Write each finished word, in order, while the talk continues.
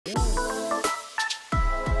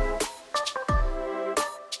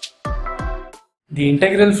The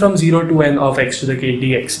integral from 0 to n of x to the k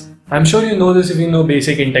dx. I'm sure you know this if you know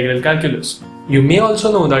basic integral calculus. You may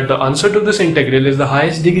also know that the answer to this integral is the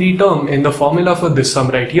highest degree term in the formula for this sum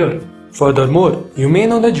right here. Furthermore, you may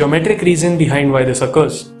know the geometric reason behind why this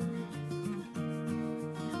occurs.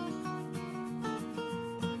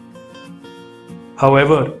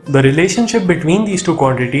 However, the relationship between these two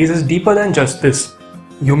quantities is deeper than just this.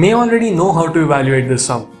 You may already know how to evaluate this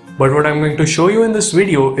sum, but what I'm going to show you in this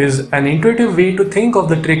video is an intuitive way to think of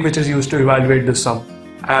the trick which is used to evaluate this sum.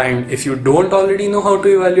 And if you don't already know how to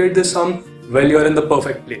evaluate this sum, well, you're in the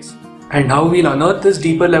perfect place. And how we'll unearth this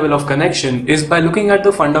deeper level of connection is by looking at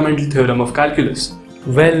the fundamental theorem of calculus.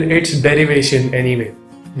 Well, it's derivation anyway.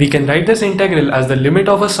 We can write this integral as the limit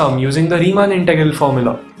of a sum using the Riemann integral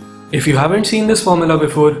formula. If you haven't seen this formula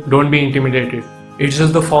before, don't be intimidated. It's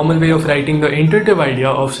just the formal way of writing the intuitive idea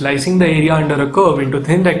of slicing the area under a curve into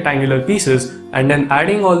thin rectangular pieces and then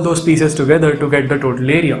adding all those pieces together to get the total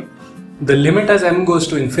area. The limit as m goes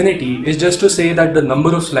to infinity is just to say that the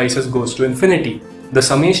number of slices goes to infinity. The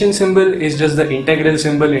summation symbol is just the integral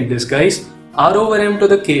symbol in disguise. R over m to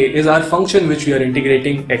the k is our function which we are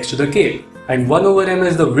integrating x to the k, and 1 over m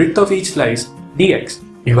is the width of each slice dx.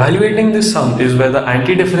 Evaluating this sum is where the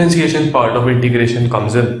anti-differentiation part of integration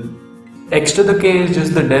comes in. X to the k is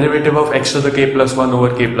just the derivative of x to the k plus 1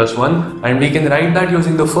 over k plus 1, and we can write that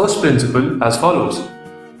using the first principle as follows.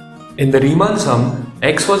 In the Riemann sum,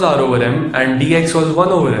 x was r over m and dx was 1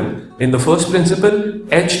 over m. In the first principle,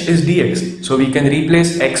 h is dx, so we can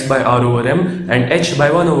replace x by r over m and h by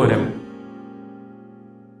 1 over m.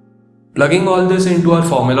 Plugging all this into our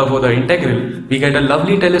formula for the integral, we get a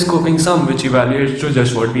lovely telescoping sum which evaluates to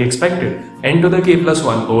just what we expected, n to the k plus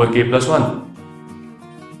 1 over k plus 1.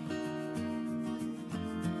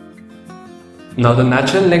 Now the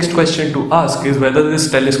natural next question to ask is whether this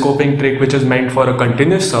telescoping trick which is meant for a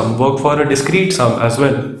continuous sum works for a discrete sum as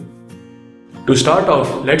well. To start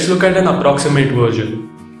off, let's look at an approximate version.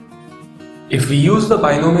 If we use the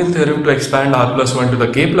binomial theorem to expand r plus 1 to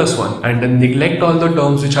the k plus 1 and then neglect all the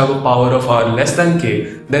terms which have a power of r less than k,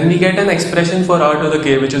 then we get an expression for r to the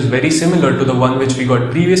k which is very similar to the one which we got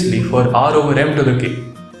previously for r over m to the k.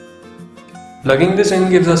 Plugging this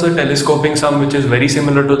in gives us a telescoping sum which is very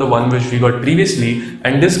similar to the one which we got previously,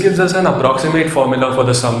 and this gives us an approximate formula for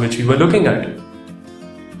the sum which we were looking at.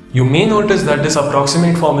 You may notice that this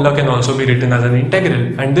approximate formula can also be written as an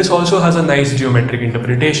integral, and this also has a nice geometric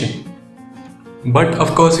interpretation. But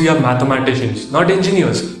of course we are mathematicians, not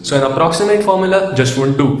engineers, so an approximate formula just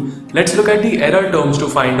won't do. Let's look at the error terms to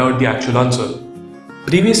find out the actual answer.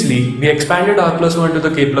 Previously, we expanded r plus 1 to the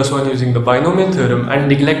k plus 1 using the binomial theorem and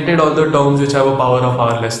neglected all the terms which have a power of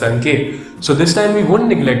r less than k. So this time we won't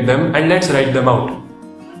neglect them and let's write them out.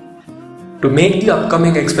 To make the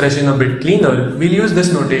upcoming expression a bit cleaner, we'll use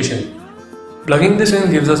this notation. Plugging this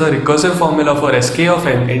in gives us a recursive formula for sk of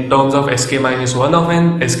n in terms of sk minus 1 of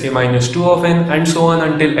n, sk minus 2 of n, and so on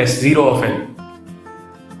until s0 of n.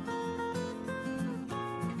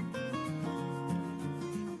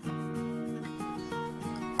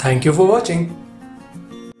 Thank you for watching.